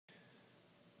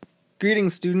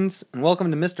Greetings, students, and welcome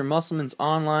to Mr. Musselman's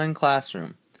online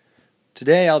classroom.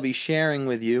 Today I'll be sharing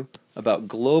with you about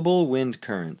global wind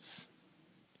currents.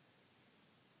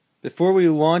 Before we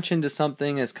launch into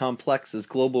something as complex as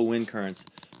global wind currents,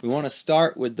 we want to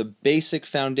start with the basic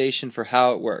foundation for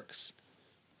how it works.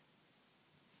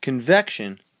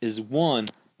 Convection is one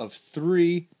of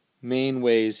three main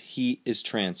ways heat is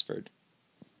transferred.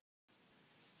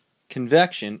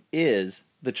 Convection is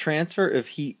the transfer of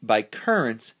heat by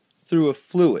currents through a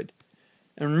fluid.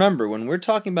 And remember, when we're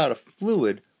talking about a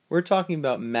fluid, we're talking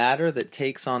about matter that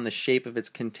takes on the shape of its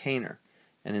container.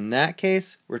 And in that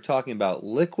case, we're talking about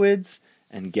liquids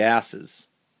and gases.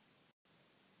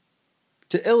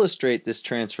 To illustrate this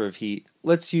transfer of heat,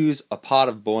 let's use a pot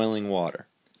of boiling water.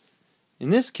 In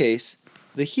this case,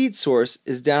 the heat source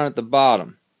is down at the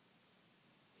bottom,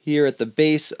 here at the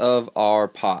base of our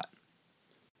pot.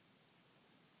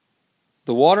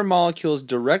 The water molecules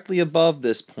directly above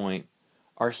this point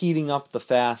are heating up the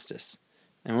fastest.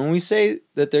 And when we say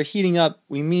that they're heating up,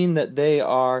 we mean that they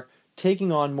are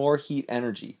taking on more heat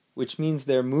energy, which means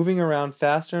they're moving around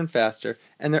faster and faster,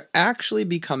 and they're actually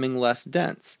becoming less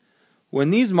dense. When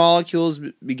these molecules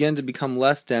begin to become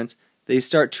less dense, they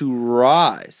start to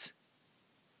rise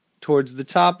towards the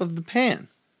top of the pan.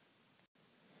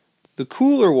 The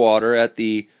cooler water at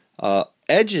the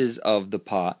edges of the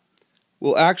pot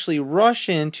will actually rush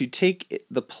in to take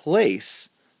the place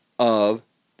of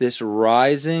this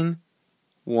rising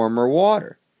warmer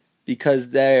water because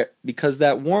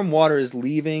that warm water is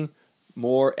leaving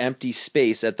more empty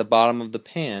space at the bottom of the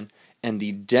pan, and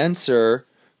the denser,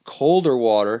 colder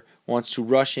water wants to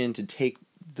rush in to take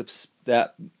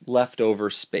that leftover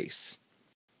space.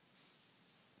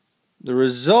 The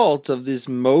result of this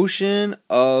motion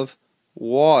of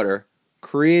water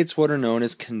creates what are known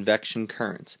as convection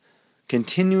currents.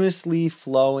 Continuously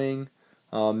flowing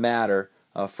matter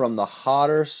from the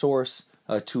hotter source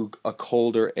to a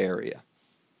colder area.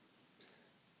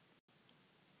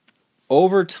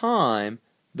 Over time,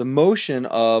 the motion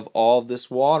of all of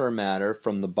this water matter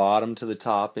from the bottom to the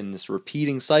top in this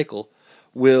repeating cycle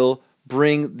will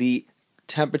bring the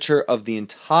temperature of the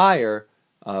entire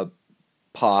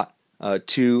pot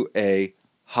to a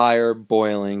higher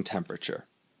boiling temperature.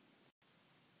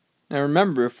 Now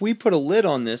remember, if we put a lid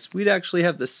on this, we'd actually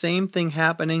have the same thing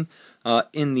happening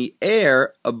in the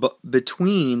air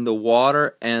between the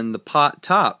water and the pot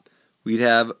top. We'd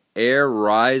have air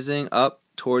rising up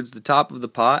towards the top of the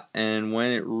pot, and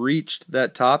when it reached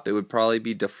that top, it would probably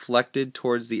be deflected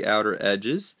towards the outer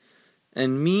edges.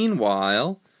 And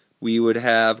meanwhile, we would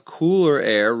have cooler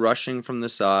air rushing from the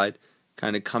side,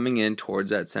 kind of coming in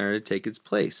towards that center to take its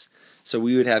place. So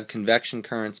we would have convection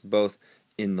currents both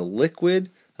in the liquid,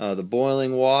 the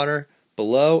boiling water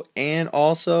below, and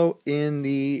also in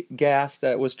the gas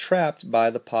that was trapped by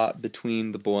the pot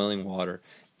between the boiling water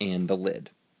and the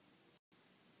lid.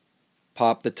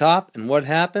 Pop the top, and what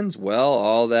happens? Well,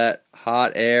 all that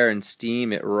hot air and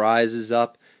steam, it rises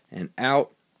up and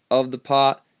out of the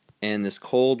pot, and this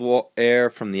cold air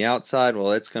from the outside,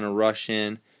 well, it's going to rush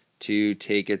in to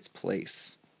take its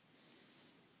place.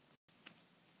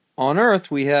 On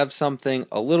Earth, we have something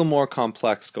a little more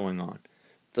complex going on.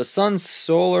 The sun's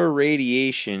solar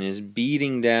radiation is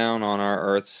beating down on our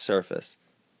Earth's surface.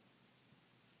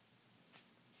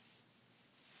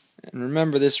 And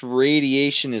remember, this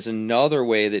radiation is another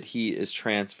way that heat is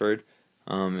transferred.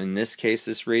 In this case,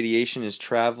 this radiation is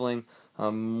traveling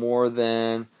more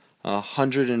than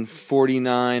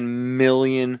 149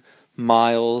 million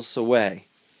miles away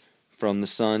from the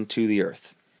sun to the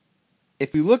Earth.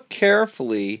 If we look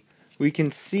carefully, we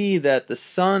can see that the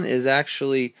sun is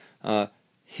actually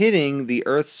hitting the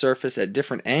Earth's surface at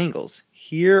different angles.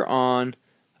 Here on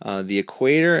the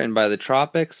equator and by the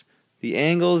tropics, the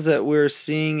angles that we're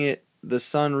seeing the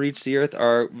sun reach the Earth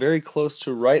are very close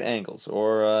to right angles,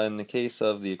 or in the case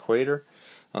of the equator,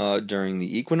 during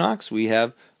the equinox, we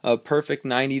have perfect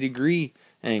 90-degree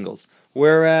angles.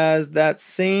 Whereas that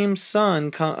same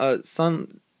sun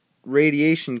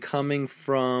radiation coming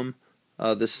from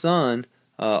the sun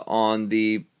on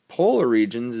the polar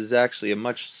regions is actually a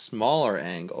much smaller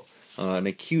angle, an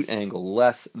acute angle,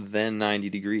 less than 90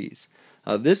 degrees.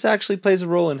 This actually plays a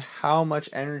role in how much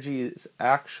energy is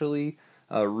actually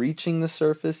reaching the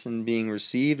surface and being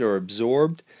received or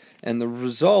absorbed, and the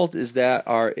result is that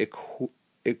our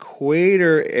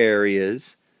equator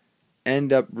areas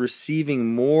end up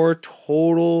receiving more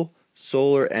total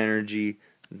solar energy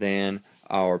than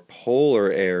our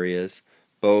polar areas,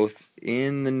 both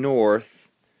in the north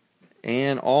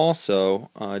and also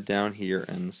down here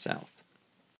in the south.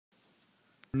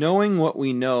 Knowing what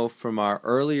we know from our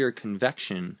earlier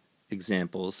convection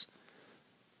examples,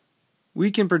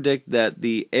 we can predict that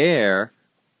the air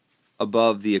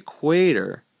above the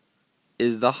equator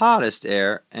is the hottest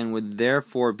air and would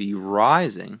therefore be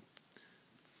rising,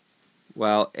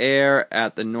 while air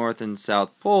at the North and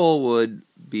South Pole would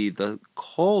be the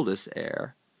coldest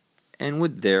air and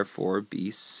would therefore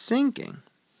be sinking.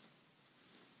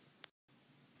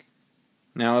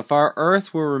 Now, if our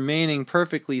Earth were remaining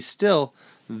perfectly still,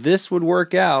 this would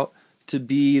work out to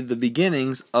be the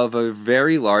beginnings of a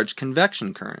very large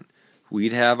convection current.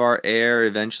 We'd have our air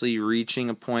eventually reaching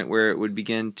a point where it would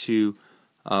begin to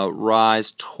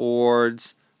rise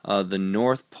towards the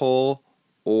North Pole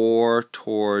or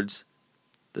towards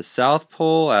the South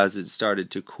Pole as it started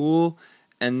to cool,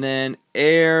 and then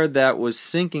air that was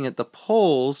sinking at the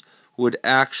poles would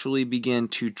actually begin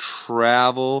to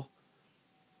travel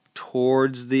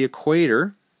towards the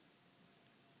equator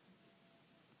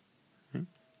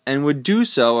and would do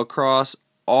so across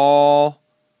all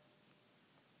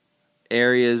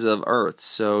areas of Earth.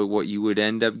 So what you would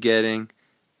end up getting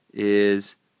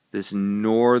is this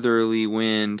northerly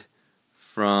wind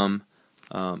from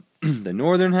the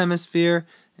northern hemisphere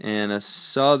and a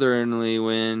southerly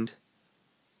wind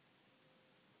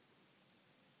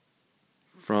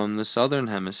from the southern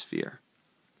hemisphere.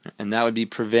 And that would be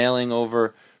prevailing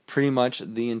over pretty much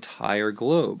the entire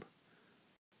globe.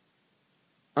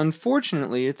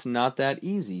 Unfortunately, it's not that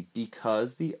easy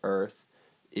because the Earth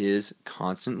is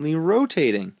constantly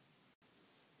rotating.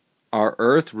 Our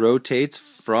Earth rotates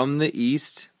from the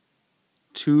east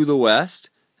to the west,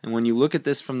 and when you look at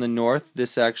this from the north,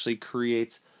 this actually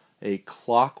creates a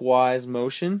clockwise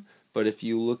motion, but if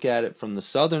you look at it from the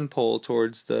southern pole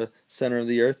towards the center of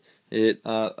the Earth, it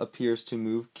appears to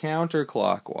move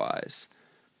counterclockwise.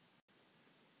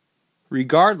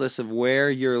 Regardless of where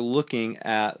you're looking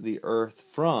at the Earth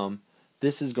from,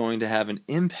 this is going to have an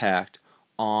impact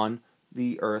on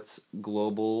the Earth's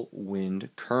global wind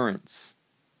currents.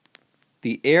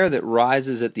 The air that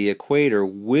rises at the equator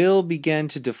will begin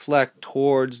to deflect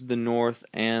towards the north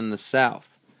and the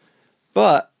south.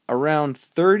 But around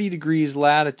 30 degrees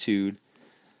latitude,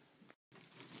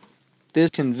 this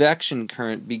convection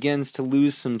current begins to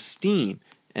lose some steam,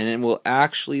 and it will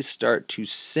actually start to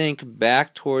sink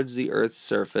back towards the Earth's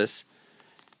surface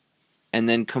and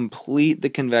then complete the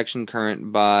convection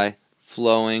current by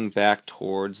flowing back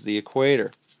towards the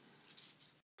equator.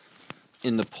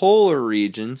 In the polar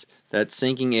regions, that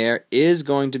sinking air is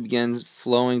going to begin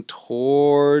flowing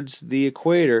towards the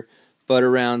equator, but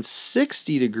around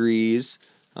 60 degrees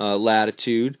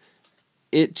latitude,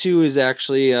 it too is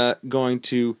actually going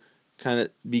to kind of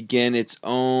begin its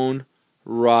own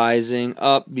rising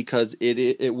up because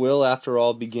it will, after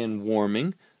all, begin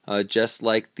warming, just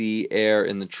like the air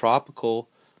in the tropical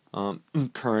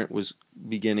current was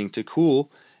beginning to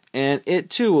cool, and it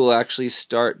too will actually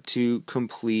start to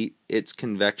complete its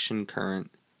convection current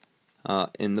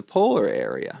in the polar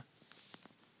area.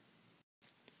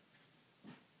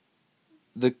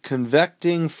 The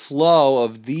convecting flow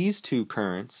of these two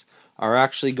currents are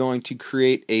actually going to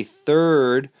create a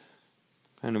third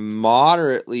kind of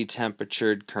moderately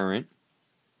temperatured current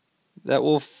that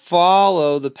will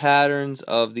follow the patterns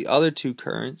of the other two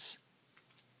currents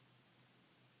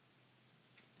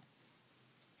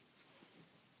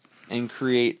and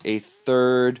create a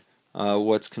third,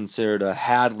 what's considered a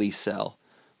Hadley cell,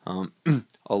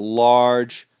 a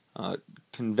large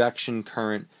convection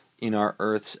current in our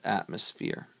Earth's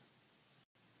atmosphere.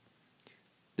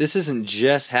 This isn't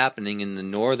just happening in the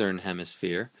northern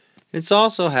hemisphere, it's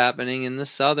also happening in the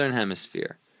southern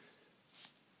hemisphere.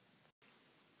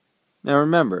 Now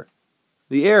remember,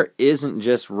 the air isn't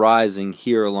just rising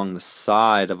here along the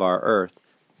side of our Earth,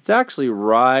 it's actually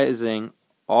rising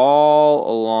all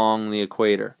along the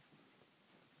equator.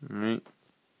 Right?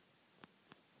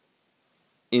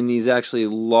 In these actually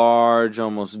large,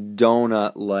 almost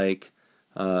donut-like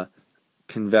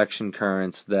convection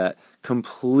currents that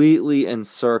completely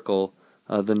encircle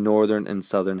the northern and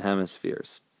southern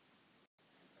hemispheres.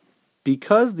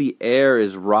 Because the air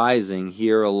is rising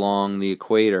here along the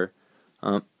equator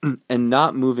and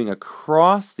not moving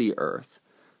across the Earth,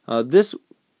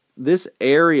 this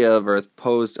area of Earth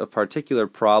posed a particular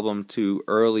problem to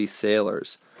early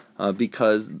sailors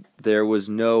because there was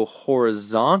no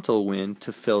horizontal wind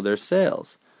to fill their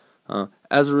sails.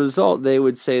 As a result, they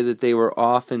would say that they were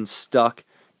often stuck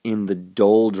in the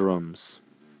doldrums,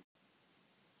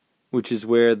 which is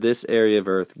where this area of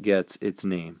Earth gets its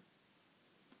name.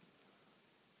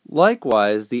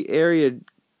 Likewise, the area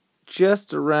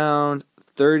just around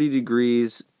 30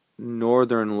 degrees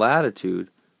northern latitude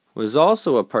was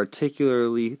also a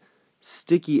particularly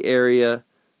sticky area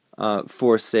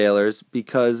for sailors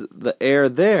because the air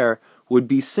there would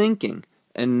be sinking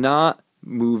and not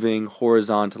moving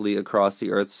horizontally across the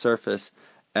Earth's surface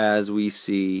as we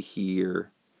see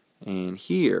here and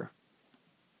here.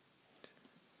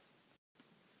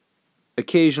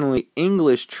 Occasionally,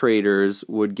 English traders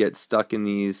would get stuck in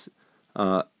these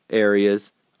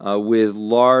areas with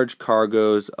large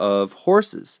cargoes of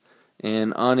horses,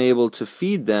 and unable to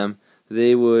feed them,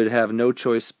 they would have no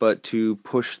choice but to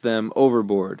push them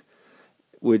overboard,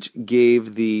 which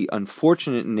gave the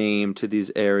unfortunate name to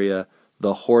this area,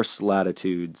 the horse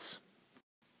latitudes.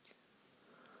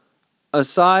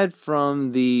 Aside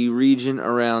from the region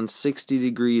around 60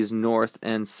 degrees north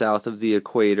and south of the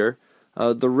equator,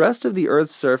 the rest of the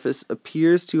Earth's surface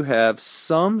appears to have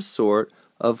some sort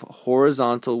of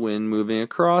horizontal wind moving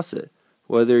across it.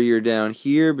 Whether you're down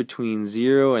here between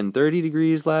 0 and 30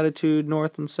 degrees latitude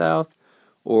north and south,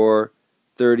 or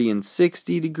 30 and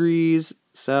 60 degrees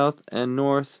south and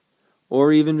north,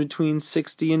 or even between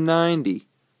 60 and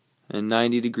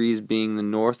 90 degrees being the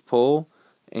North Pole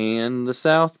and the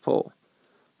South Pole.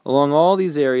 Along all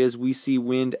these areas, we see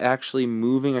wind actually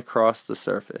moving across the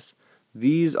surface.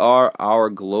 These are our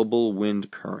global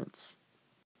wind currents.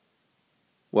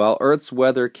 While Earth's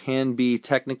weather can be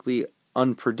technically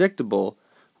unpredictable,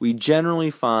 we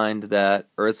generally find that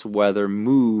Earth's weather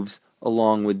moves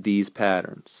along with these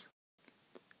patterns.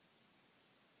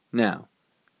 Now,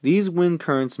 these wind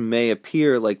currents may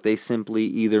appear like they simply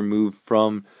either move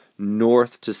from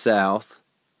north to south,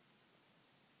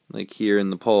 like here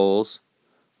in the poles,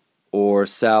 or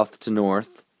south to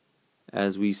north,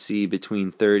 as we see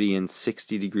between 30 and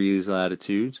 60 degrees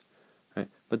latitude. Right?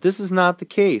 But this is not the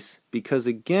case, because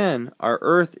again, our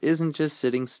Earth isn't just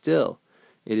sitting still.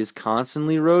 It is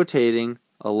constantly rotating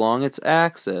along its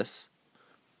axis,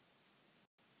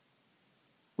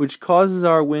 which causes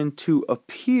our wind to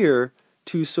appear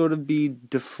to sort of be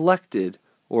deflected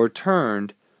or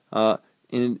turned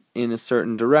in a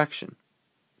certain direction.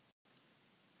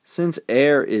 Since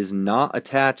air is not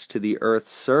attached to the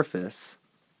Earth's surface,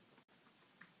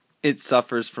 it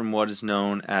suffers from what is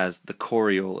known as the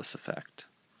Coriolis effect.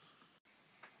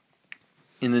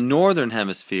 In the northern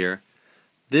hemisphere,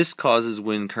 this causes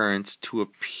wind currents to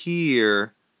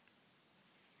appear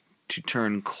to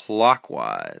turn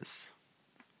clockwise.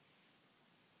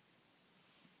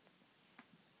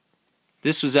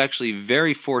 This was actually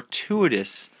very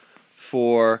fortuitous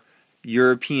for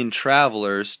European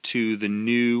travelers to the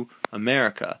new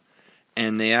America,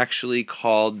 and they actually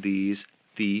called these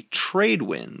the trade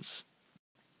winds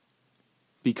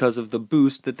because of the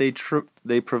boost that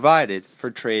they provided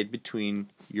for trade between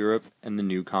Europe and the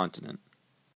new continent.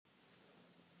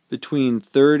 Between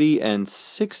 30 and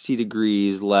 60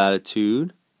 degrees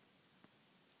latitude,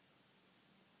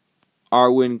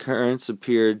 our wind currents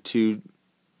appeared to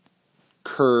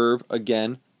curve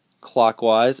again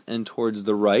clockwise and towards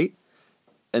the right,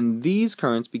 and these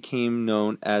currents became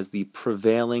known as the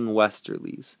prevailing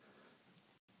westerlies.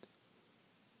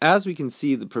 As we can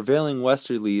see, the prevailing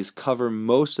westerlies cover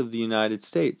most of the United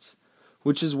States,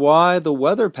 which is why the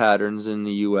weather patterns in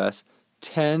the U.S.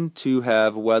 tend to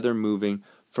have weather moving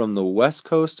from the west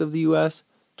coast of the U.S.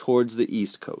 towards the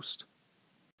east coast.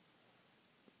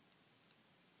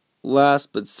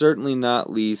 Last but certainly not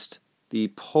least, the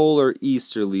polar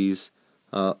easterlies,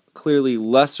 clearly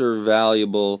lesser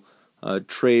valuable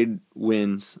trade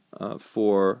winds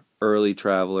for early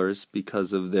travelers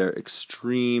because of their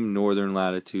extreme northern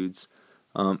latitudes.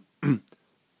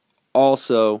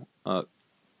 Also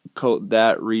coat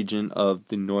that region of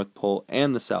the North Pole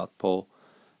and the South Pole,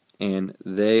 and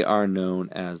they are known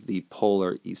as the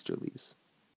polar easterlies.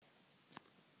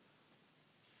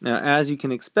 Now, as you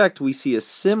can expect, we see a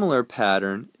similar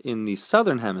pattern in the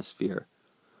southern hemisphere,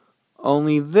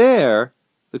 only there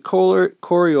the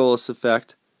Coriolis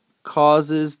effect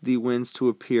causes the winds to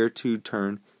appear to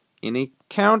turn in a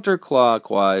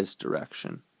counterclockwise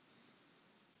direction.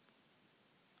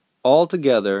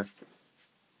 Altogether,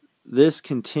 this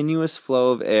continuous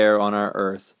flow of air on our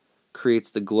Earth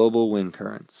creates the global wind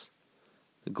currents.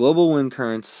 The global wind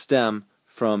currents stem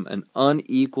from an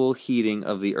unequal heating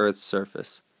of the Earth's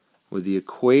surface, with the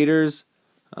equator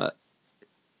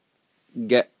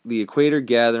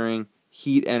gathering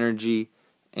heat energy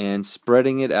and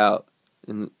spreading it out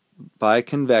by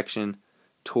convection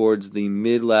towards the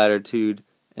mid-latitude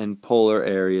and polar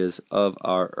areas of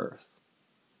our Earth.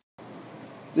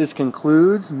 This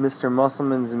concludes Mr.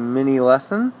 Musselman's mini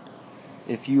lesson.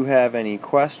 If you have any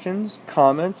questions,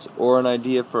 comments, or an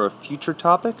idea for a future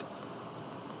topic,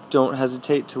 don't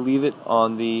hesitate to leave it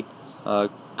on the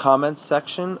comments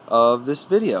section of this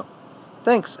video.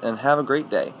 Thanks, and have a great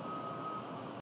day.